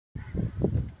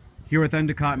Here with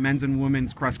Endicott men's and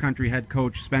women's cross country head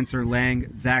coach Spencer Lang,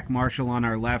 Zach Marshall on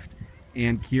our left,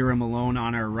 and Kira Malone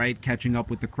on our right, catching up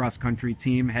with the cross country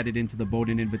team headed into the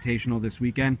Bowdoin Invitational this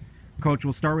weekend. Coach,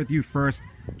 we'll start with you first.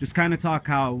 Just kind of talk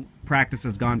how practice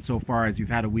has gone so far as you've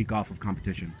had a week off of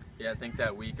competition. Yeah, I think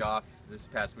that week off this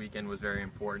past weekend was very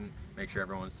important. Make sure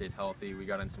everyone stayed healthy. We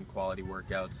got in some quality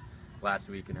workouts last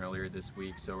week and earlier this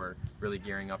week, so we're really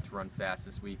gearing up to run fast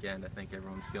this weekend. I think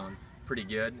everyone's feeling pretty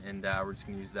good, and we're just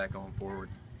going to use that going forward.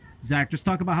 Zach, just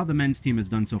talk about how the men's team has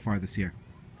done so far this year.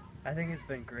 I think it's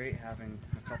been great having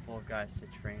a couple of guys to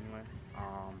train with.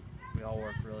 We all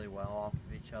work really well off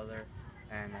of each other,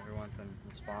 and everyone's been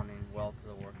responding well to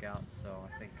the workouts, so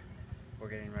I think we're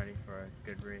getting ready for a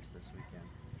good race this weekend.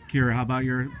 Kira, how about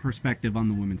your perspective on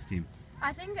the women's team?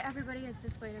 I think everybody has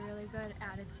displayed a really good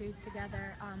attitude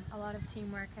together. A lot of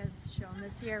teamwork has shown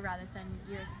this year rather than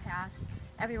years past.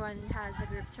 Everyone has a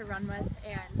group to run with,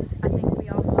 and I think we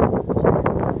all want each other.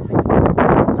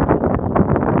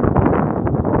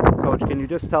 Coach, can you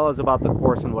just tell us about the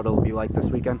course and what it'll be like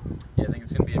this weekend? Yeah, I think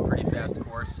it's going to be a pretty fast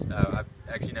course. I've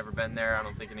actually never been there. I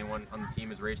don't think anyone on the team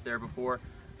has raced there before,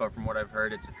 but from what I've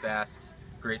heard, it's a fast,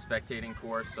 great spectating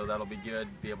course, so that'll be good.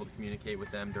 Be able to communicate with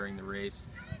them during the race,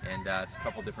 and it's a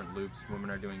couple different loops.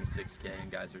 Women are doing a 6K and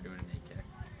guys are doing an 8K.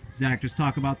 Zach, just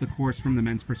talk about the course from the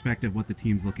men's perspective, what the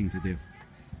team's looking to do.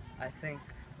 I think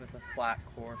with a flat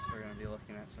course, we're going to be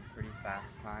looking at some pretty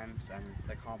fast times, and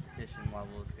the competition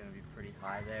level is going to be pretty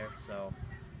high there, so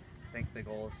I think the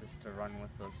goal is just to run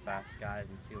with those fast guys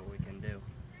and see what we can do.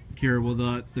 Kira, will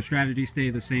the strategy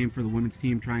stay the same for the women's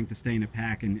team, trying to stay in a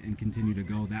pack and continue to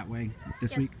go that way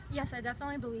this week? Yes, I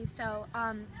definitely believe so.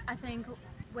 I think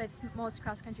with most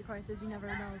cross-country courses, you never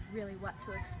know really what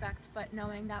to expect, but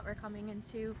knowing that we're coming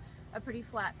into a pretty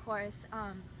flat course,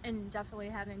 and definitely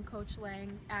having Coach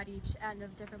Lang at each end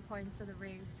of different points of the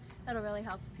race, that'll really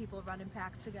help people run in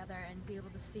packs together and be able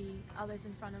to see others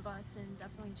in front of us and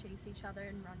definitely chase each other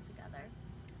and run together.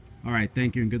 All right,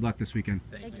 thank you and good luck this weekend.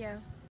 Thank you.